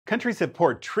Countries have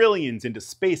poured trillions into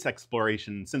space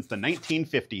exploration since the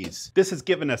 1950s. This has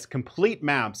given us complete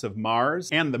maps of Mars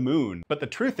and the moon. But the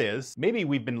truth is, maybe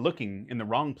we've been looking in the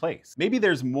wrong place. Maybe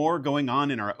there's more going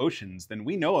on in our oceans than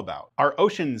we know about. Our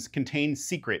oceans contain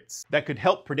secrets that could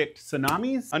help predict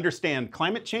tsunamis, understand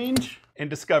climate change, and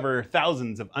discover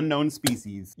thousands of unknown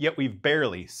species, yet we've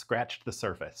barely scratched the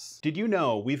surface. Did you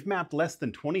know we've mapped less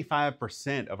than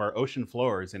 25% of our ocean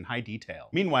floors in high detail?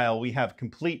 Meanwhile, we have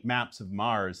complete maps of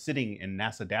Mars sitting in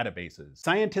NASA databases.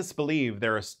 Scientists believe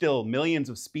there are still millions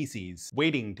of species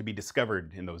waiting to be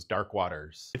discovered in those dark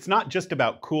waters. It's not just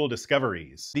about cool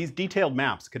discoveries. These detailed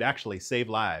maps could actually save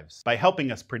lives by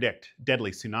helping us predict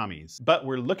deadly tsunamis. But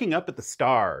we're looking up at the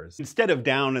stars instead of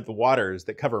down at the waters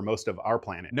that cover most of our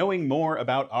planet. Knowing more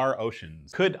about our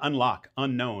oceans could unlock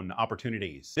unknown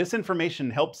opportunities. This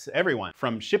information helps everyone,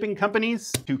 from shipping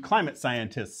companies to climate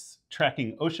scientists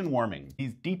tracking ocean warming.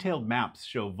 These detailed maps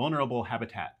show vulnerable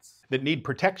habitats that need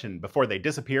protection before they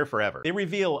disappear forever. They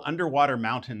reveal underwater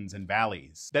mountains and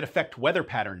valleys that affect weather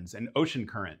patterns and ocean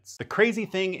currents. The crazy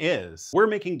thing is, we're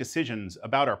making decisions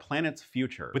about our planet's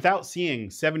future without seeing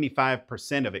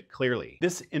 75% of it clearly.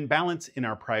 This imbalance in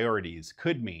our priorities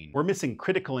could mean we're missing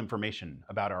critical information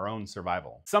about our own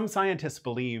survival. Some scientists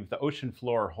believe the ocean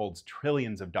floor holds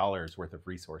trillions of dollars worth of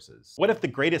resources. What if the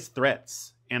greatest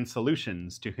threats and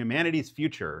solutions to humanity's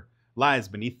future lies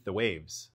beneath the waves?